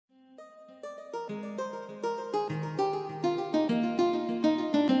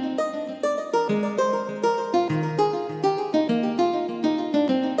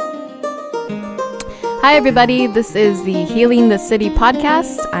Hi, everybody. This is the Healing the City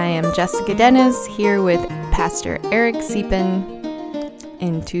podcast. I am Jessica Dennis here with Pastor Eric Siepen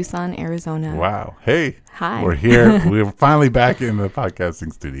in Tucson, Arizona. Wow. Hey. Hi. We're here. We're finally back in the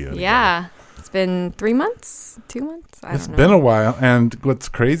podcasting studio. Yeah. It's been 3 months, 2 months. It's been a while. And what's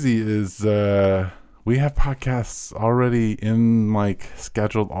crazy is we have podcasts already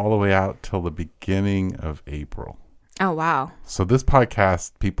scheduled all the way out till the beginning of April. Oh, wow. So this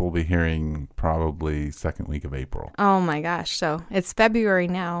podcast, people will be hearing probably second week of April. Oh, my gosh. So it's February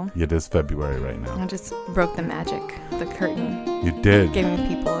now. It is February right now. I just broke the magic, the curtain. You did. Giving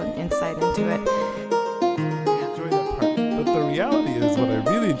people an insight into it. I enjoy that part. But the reality is what I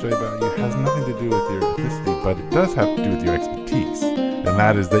really enjoy about you has nothing to do with your ethnicity, but it does have to do with your expertise. And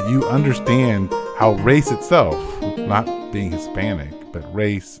that is that you understand how race itself, not being Hispanic, but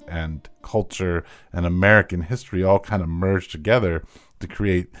race and culture and American history all kind of merge together to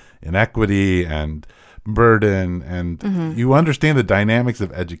create inequity and burden. And you understand the dynamics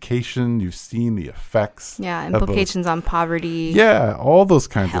of education. You've seen the effects. Yeah, implications on poverty. Yeah, all those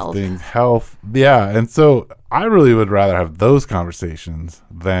kinds health. of things. Health. Yeah, and so I really would rather have those conversations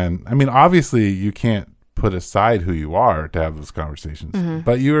than, I mean, obviously you can't put aside who you are to have those conversations,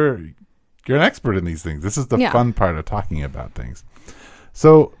 but you're an expert in these things. This is the fun part of talking about things.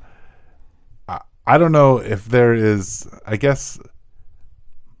 So I don't know if there is, I guess,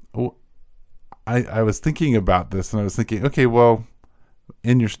 I was thinking about this and I was thinking, okay, well,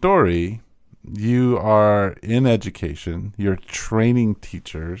 in your story, you are in education, you're training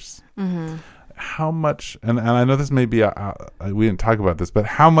teachers. How much, and I know this may be, we didn't talk about this, but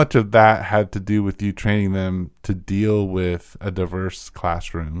how much of that had to do with you training them to deal with a diverse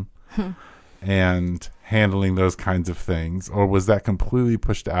classroom and handling those kinds of things? Or was that completely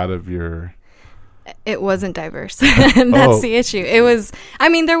pushed out of your... It wasn't diverse. And that's the issue. It was, I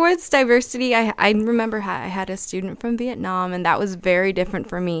mean, there was diversity. I remember I had a student from Vietnam, and that was very different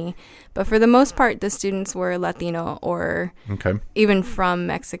for me. But for the most part, the students were Latino or even from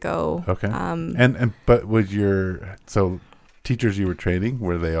Mexico. Okay. But so teachers you were training,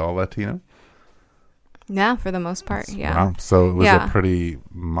 were they all Latino? Yeah, for the most part. Yeah. Wow. So it was a pretty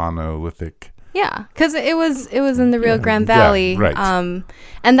monolithic. Yeah, because it was in the Rio Grande Valley. Yeah, right.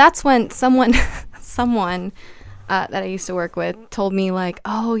 And that's when someone that I used to work with told me like,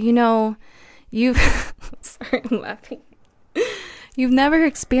 oh, you've sorry, I'm laughing. You've never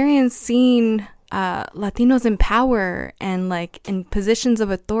experienced seeing Latinos in power and like in positions of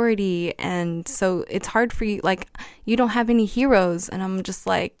authority, and so it's hard for you. Like, you don't have any heroes, and I'm just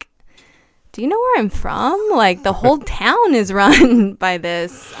like, do you know where I'm from? Like, the whole town is run by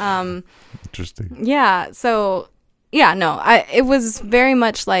this. Interesting. Yeah. So, yeah, no, it was very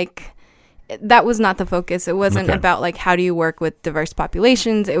much like that was not the focus. It wasn't about like how do you work with diverse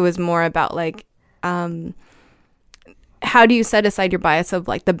populations. It was more about like how do you set aside your bias of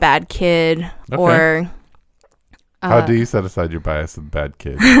like the bad kid or how do you set aside your bias of the bad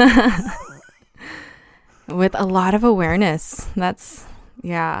kid? With a lot of awareness. That's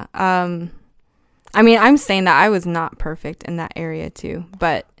I mean, I'm saying that I was not perfect in that area too,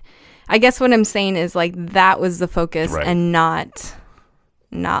 but I guess what I'm saying is like that was the focus and not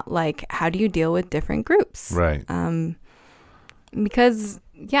like how do you deal with different groups? Right. Because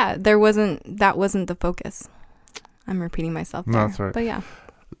that wasn't the focus. I'm repeating myself there. No, that's right. But yeah.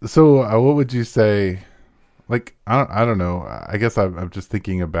 So what would you say? Like, I don't know. I guess I'm just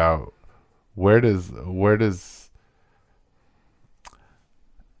thinking about where does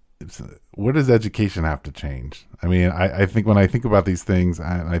education have to change? I mean, I think when I think about these things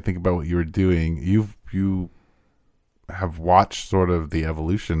and I think about what you were doing, you have watched sort of the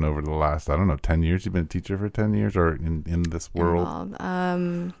evolution over the last, 10 years. You've been a teacher for 10 years or in this world?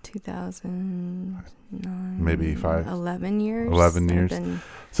 2009. Maybe 11 years. 11 years.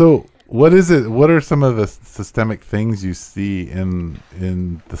 So what is it? What are some of the systemic things you see in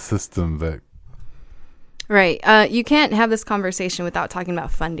the system that... Right. You can't have this conversation without talking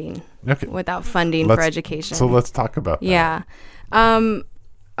about funding. Okay. Without funding for education. So let's talk about that. Yeah.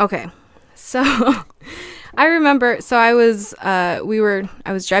 Okay. So I remember, I was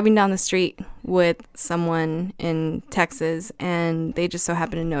driving down the street with someone in Texas, and they just so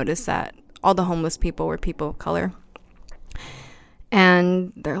happened to notice that all the homeless people were people of color.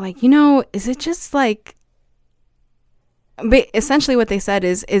 And they're like, is it just like, but essentially what they said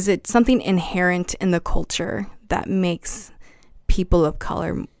is it something inherent in the culture that makes people of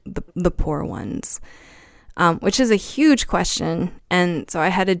color the poor ones? Which is a huge question. And so I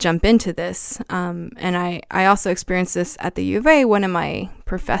had to jump into this. And I also experienced this at the U of A. One of my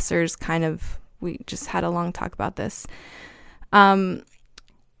professors we just had a long talk about this.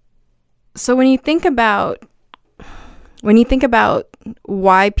 So when you think about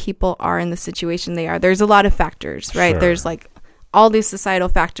why people are in the situation they are, there's a lot of factors, right? Sure. There's like all these societal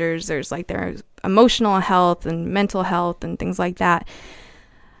factors. There's like their emotional health and mental health and things like that.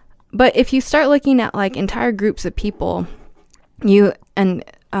 But if you start looking at like entire groups of people,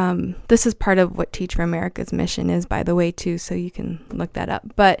 this is part of what Teach for America's mission is, by the way, too, so you can look that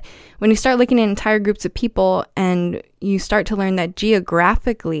up. But when you start looking at entire groups of people and you start to learn that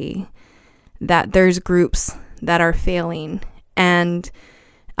geographically that there's groups that are failing. And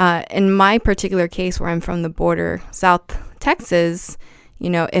in my particular case, where I'm from the border, South Texas,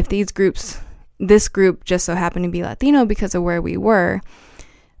 if this group just so happened to be Latino because of where we were,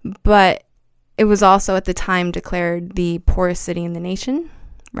 but it was also at the time declared the poorest city in the nation,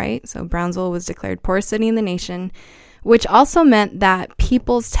 right? So Brownsville was declared poorest city in the nation, which also meant that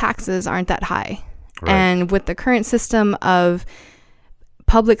people's taxes aren't that high. Right. And with the current system of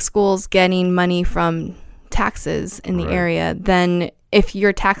public schools getting money from taxes in the area, then if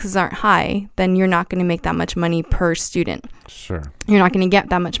your taxes aren't high, then you're not going to make that much money per student. Sure. You're not going to get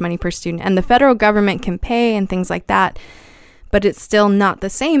that much money per student. And the federal government can pay and things like that, but it's still not the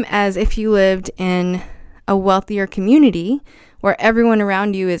same as if you lived in a wealthier community where everyone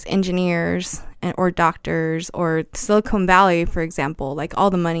around you is engineers or doctors, or Silicon Valley, for example, like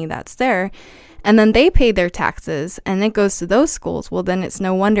all the money that's there. And then they pay their taxes and it goes to those schools. Well, then it's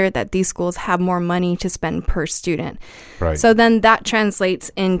no wonder that these schools have more money to spend per student. Right. So then that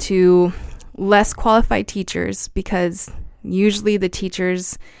translates into less qualified teachers, because usually the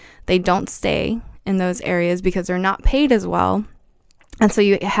teachers, they don't stay in those areas because they're not paid as well. And so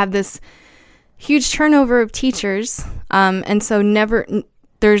you have this huge turnover of teachers. And so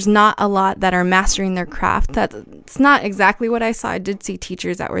there's not a lot that are mastering their craft. That's not exactly what I saw. I did see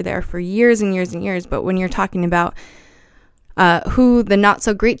teachers that were there for years and years and years. But when you're talking about who the not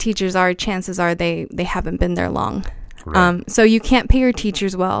so great teachers are, chances are they haven't been there long. Right. So you can't pay your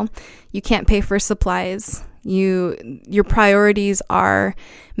teachers well. You can't pay for supplies. Your priorities are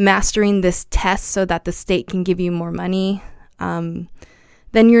mastering this test so that the state can give you more money. Then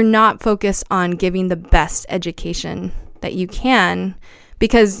you're not focused on giving the best education that you can,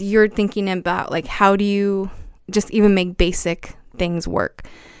 because you're thinking about like, how do you just even make basic things work?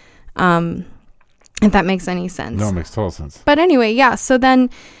 If that makes any sense. No, it makes total sense. But anyway, yeah. So then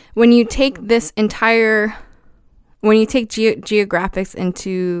when you take geographics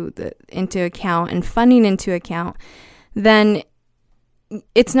into account and funding into account, then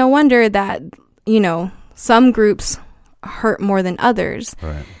it's no wonder that, some groups hurt more than others.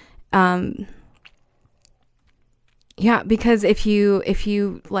 Right. Yeah, because if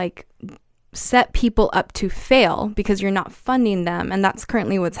you like set people up to fail because you're not funding them, and that's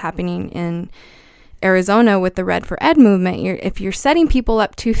currently what's happening in Arizona with the Red for Ed movement. If you're setting people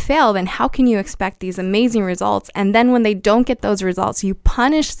up to fail, then how can you expect these amazing results? And then when they don't get those results, you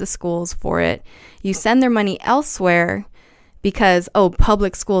punish the schools for it. You send their money elsewhere because,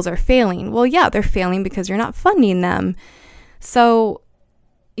 public schools are failing. Well, yeah, they're failing because you're not funding them. So,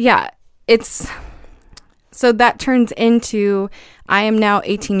 yeah, so that turns into, I am now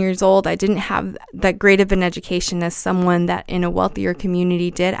 18 years old. I didn't have that great of an education as someone that in a wealthier community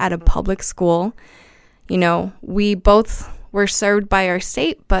did at a public school. We both were served by our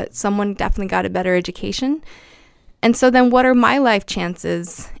state, but someone definitely got a better education. And so then what are my life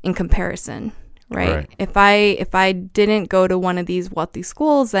chances in comparison, right? If I didn't go to one of these wealthy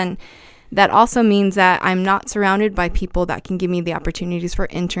schools, then that also means that I'm not surrounded by people that can give me the opportunities for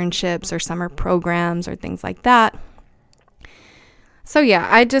internships or summer programs or things like that. So yeah,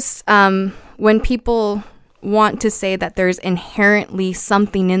 I just, when people want to say that there's inherently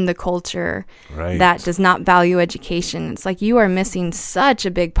something in the culture that does not value education, it's like you are missing such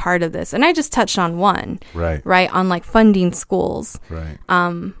a big part of this. And I just touched on one, right? On like funding schools. Right.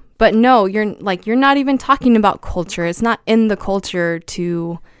 But no, you're not even talking about culture. It's not in the culture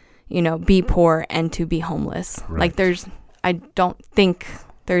to, be poor and to be homeless. Right. Like I don't think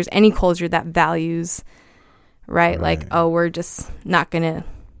there's any culture that values, like, we're not going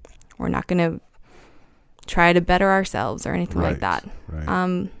to try to better ourselves or anything like that.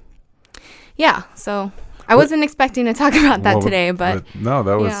 Right. Yeah. So I wasn't expecting to talk about that today, but no,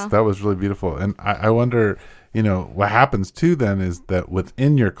 that was really beautiful. And I wonder, what happens too then is that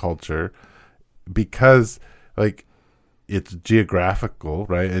within your culture, because like, it's geographical,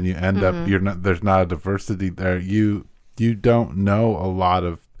 right? And you end up, there's not a diversity there. You don't know a lot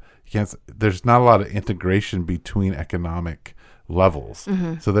of, there's not a lot of integration between economic levels.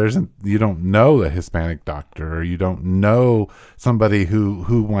 So you don't know a Hispanic doctor, or you don't know somebody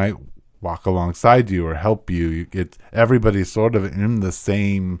who might walk alongside you or help you. Everybody's sort of in the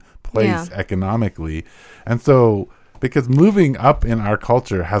same place Yeah. economically. And so, because moving up in our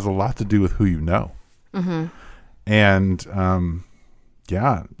culture has a lot to do with who you know. Mm-hmm. And,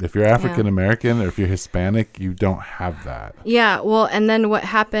 if you're African American or if you're Hispanic, you don't have that. Yeah, well, and then what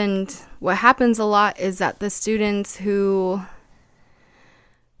happens a lot is that the students who,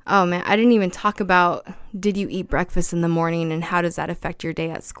 oh man, I didn't even talk about, did you eat breakfast in the morning and how does that affect your day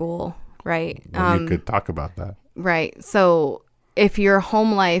at school, right? Well, you could talk about that. Right. So if your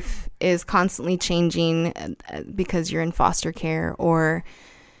home life is constantly changing because you're in foster care, or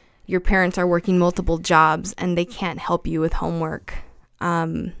your parents are working multiple jobs and they can't help you with homework,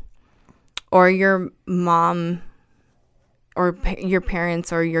 or your mom or your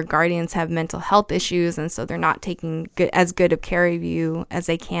parents or your guardians have mental health issues and so they're not taking as good of care of you as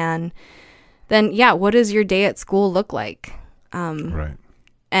they can, then what does your day at school look like? Right.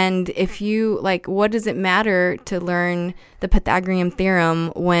 And if you, like, what does it matter to learn the Pythagorean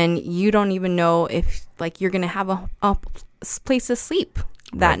theorem when you don't even know if, like, you're going to have a place to sleep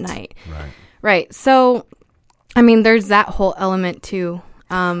that night? Right. Right. So, I mean, there's that whole element too.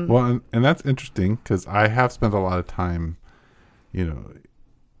 Well, and that's interesting because I have spent a lot of time,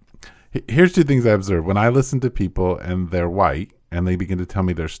 here's two things I observe. When I listen to people and they're white and they begin to tell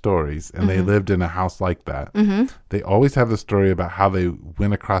me their stories and they lived in a house like that, they always have the story about how they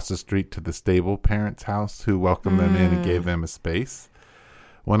went across the street to the stable parents' house who welcomed them in and gave them a space.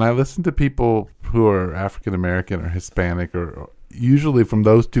 When I listen to people who are African American or Hispanic, or usually from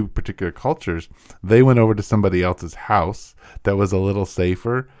those two particular cultures, they went over to somebody else's house that was a little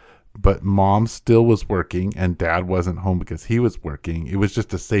safer, but mom still was working and dad wasn't home because he was working. It was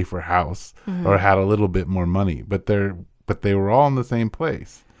just a safer house or had a little bit more money, but they were all in the same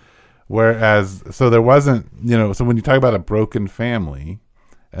place. Whereas, so there wasn't, so when you talk about a broken family,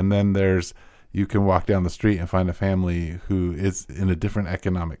 and then you can walk down the street and find a family who is in a different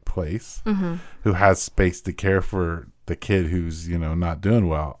economic place, who has space to care for the kid who's, not doing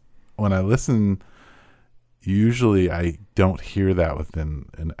well. When I listen, usually I don't hear that within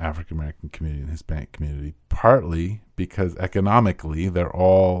an African American community and Hispanic community, partly because economically they're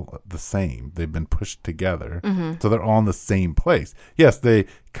all the same. They've been pushed together. So they're all in the same place. Yes, they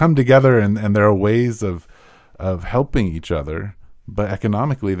come together and there are ways of helping each other, but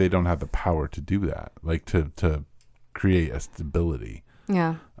economically they don't have the power to do that, like to create a stability.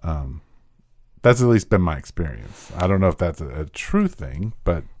 Yeah. That's at least been my experience. I don't know if that's a true thing,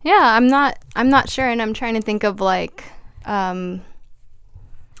 but Yeah, I'm not sure, and I'm trying to think of like I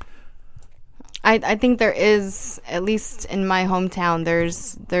think there is, at least in my hometown,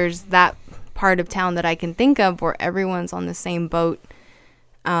 there's that part of town that I can think of where everyone's on the same boat.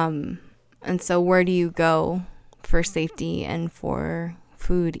 And so where do you go for safety and for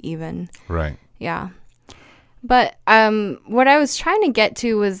food even? right. Yeah. But what I was trying to get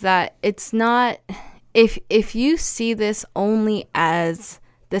to was that it's not, if you see this only as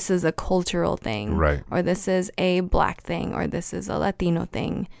this is a cultural thing, Right. or this is a Black thing, or this is a Latino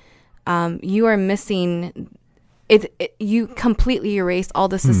thing, you are missing it. You completely erase all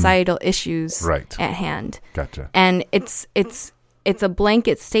the societal issues Right. at hand. Gotcha. And it's a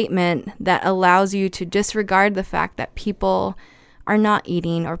blanket statement that allows you to disregard the fact that people are not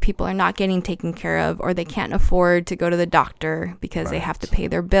eating, or people are not getting taken care of, or they can't afford to go to the doctor because they have to pay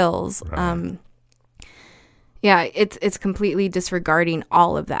their bills. Right. It's completely disregarding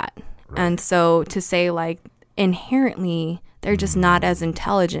all of that. Right. And so to say like inherently they're just not as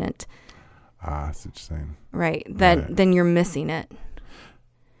intelligent, That's what you're saying. right? Right. Then you're missing it.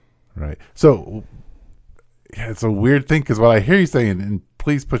 Right. So, it's a weird thing because what I hear you saying, and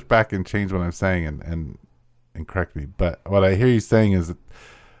please push back and change what I'm saying and correct me, but what I hear you saying is that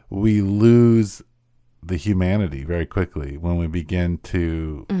we lose the humanity very quickly when we begin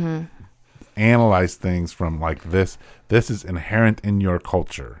to analyze things from like this is inherent in your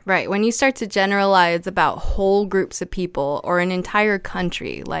culture. Right. When you start to generalize about whole groups of people or an entire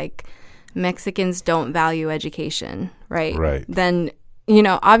country, like Mexicans don't value education, right? Right. Then,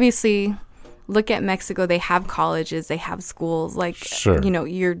 obviously look at Mexico. They have colleges, they have schools. Like, Sure.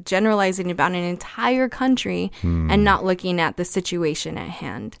 You're generalizing about an entire country and not looking at the situation at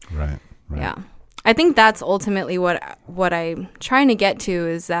hand. Right. Yeah. I think that's ultimately what I'm trying to get to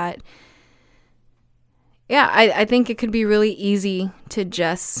is that, I think it could be really easy to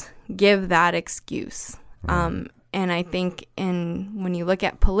just give that excuse. And I think when you look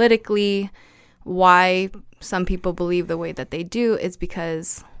at politically why some people believe the way that they do is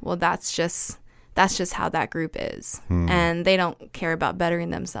because, well, that's just how that group is. And they don't care about bettering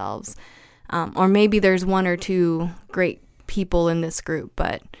themselves. Or maybe there's one or two great people in this group,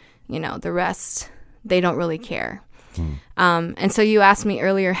 but, the rest, they don't really care. And so you asked me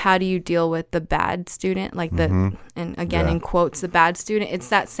earlier, how do you deal with the bad student, like and again, in quotes, the bad student? It's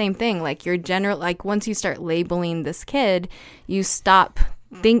that same thing. Like like once you start labeling this kid, you stop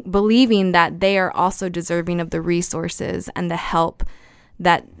believing that they are also deserving of the resources and the help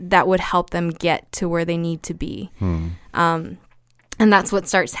that would help them get to where they need to be. And that's what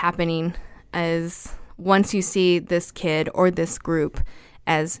starts happening is once you see this kid or this group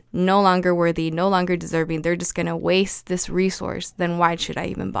as no longer worthy, no longer deserving, they're just going to waste this resource, then why should I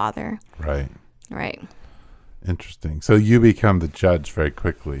even bother? Right. Interesting. So you become the judge very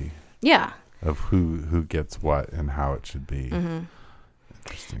quickly. Yeah. Of who gets what and how it should be.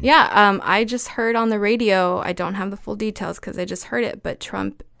 Interesting. Yeah. I just heard on the radio, I don't have the full details because I just heard it, but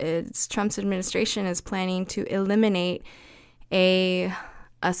Trump's administration is planning to eliminate a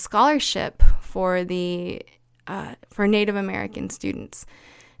scholarship for Native American students.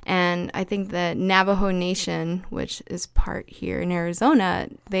 And I think the Navajo Nation, which is part here in Arizona,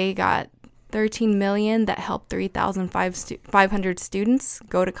 they got $13 million that helped 3,500 students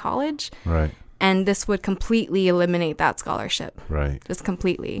go to college. Right. And this would completely eliminate that scholarship. Right. Just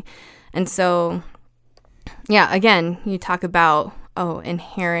completely. And so, yeah, again, you talk about,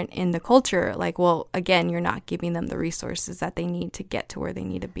 inherent in the culture. Like, well, again, you're not giving them the resources that they need to get to where they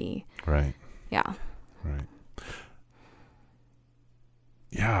need to be. Right. Yeah. Right.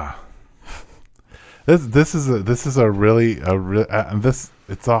 Yeah. This is a really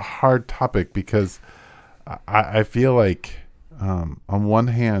it's a hard topic because I feel like on one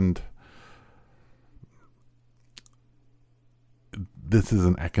hand this is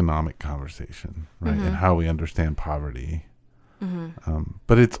an economic conversation, right? And how we understand poverty.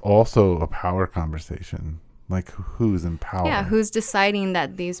 But it's also a power conversation. Like who's in power? Yeah, who's deciding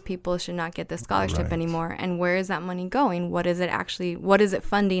that these people should not get the scholarship anymore? And where is that money going? What is it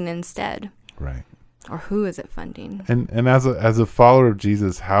funding instead? Right. Or who is it funding? And as a follower of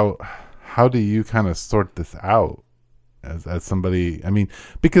Jesus, how do you kind of sort this out as somebody? I mean,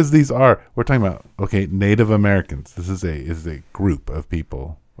 because we're talking about Native Americans. This is a group of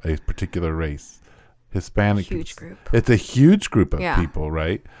people, a particular race. Hispanic, huge group. It's a huge group of people,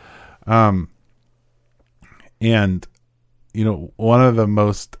 right? And one of the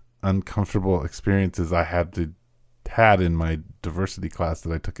most uncomfortable experiences I had in my diversity class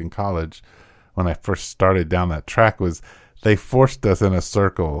that I took in college when I first started down that track was they forced us in a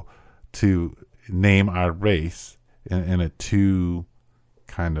circle to name our race in a two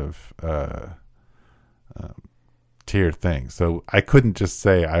kind of tier thing. So I couldn't just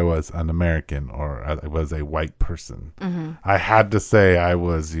say I was an American or I was a white person. I had to say I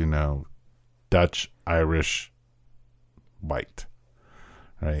was, Dutch, Irish, white,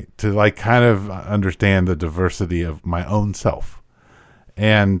 right? To like kind of understand the diversity of my own self.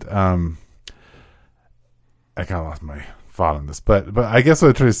 And I kind of lost my thought on this, but I guess what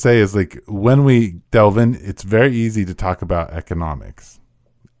I'm trying to say is like when we delve in, it's very easy to talk about economics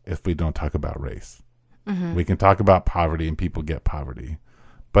if we don't talk about race. We can talk about poverty and people get poverty.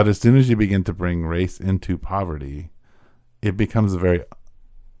 But as soon as you begin to bring race into poverty, it becomes a very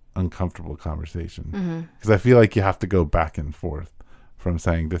uncomfortable conversation. Because I feel like you have to go back and forth from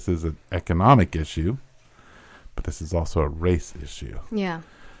saying this is an economic issue, but this is also a race issue. Yeah.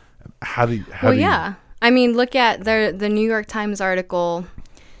 How do you... I mean, look at the New York Times article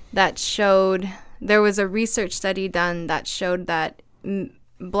that showed... There was a research study done that showed that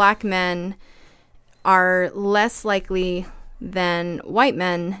black men are less likely than white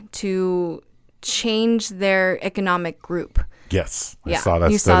men to change their economic group. Yes, I saw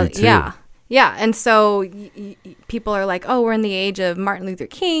that study too. Yeah, and so people are like, we're in the age of Martin Luther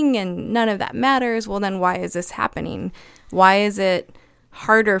King and none of that matters. Well, then why is this happening? Why is it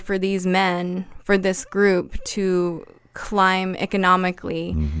harder for these men, for this group to climb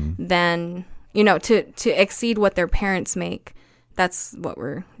economically than, to exceed what their parents make? That's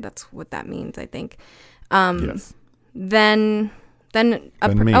what that means, I think. Yes. Than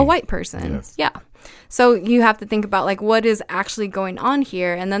a white person. Yes. Yeah. So you have to think about like what is actually going on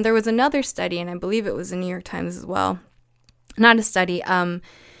here. And then there was another study, and I believe it was the New York Times as well. Not a study.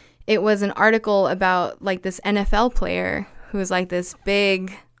 It was an article about like this NFL player who was like this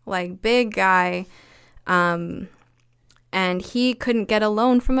big guy. And he couldn't get a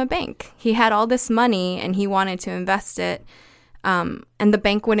loan from a bank. He had all this money and he wanted to invest it. And the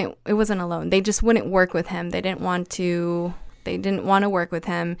bank it wasn't a loan. They just wouldn't work with him. They didn't want to work with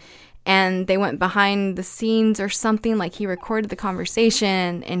him. And they went behind the scenes or something, like he recorded the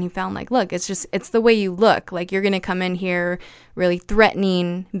conversation and he found like, look, it's the way you look. Like you're going to come in here really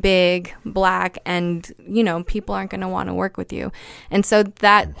threatening, big, black, and, people aren't going to want to work with you. And so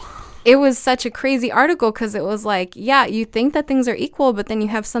that it was such a crazy article because it was like, yeah, you think that things are equal, but then you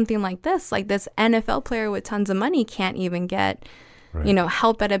have something like this NFL player with tons of money can't even get,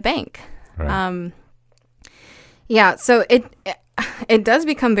 help at a bank. Right. Yeah, so it does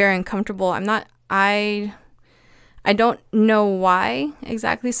become very uncomfortable. I don't know why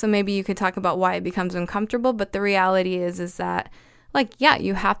exactly, so maybe you could talk about why it becomes uncomfortable, but the reality is that, like, yeah,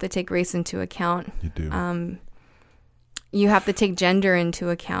 you have to take race into account. You do. You have to take gender into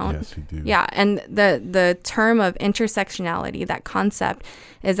account. Yes, you do. Yeah, and the term of intersectionality, that concept,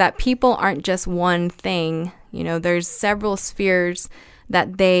 is that people aren't just one thing. There's several spheres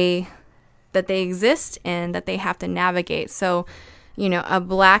that they exist in, that they have to navigate. So, a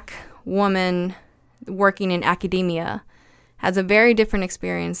Black woman working in academia has a very different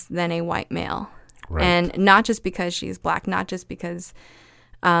experience than a white male. Right. And not just because she's Black, not just because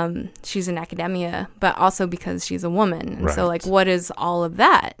she's in academia, but also because she's a woman. And right. So, like, what is all of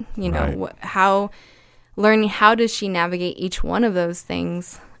that? Right. Learning how does she navigate each one of those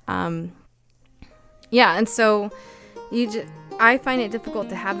things? And so I find it difficult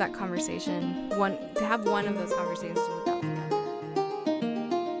to have that conversation, one of those conversations without the other.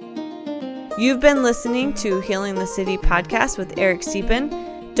 You've been listening to Healing the City podcast with Eric Siepen.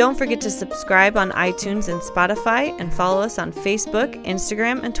 Don't forget to subscribe on iTunes and Spotify, and follow us on Facebook,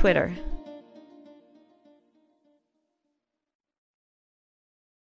 Instagram, and Twitter.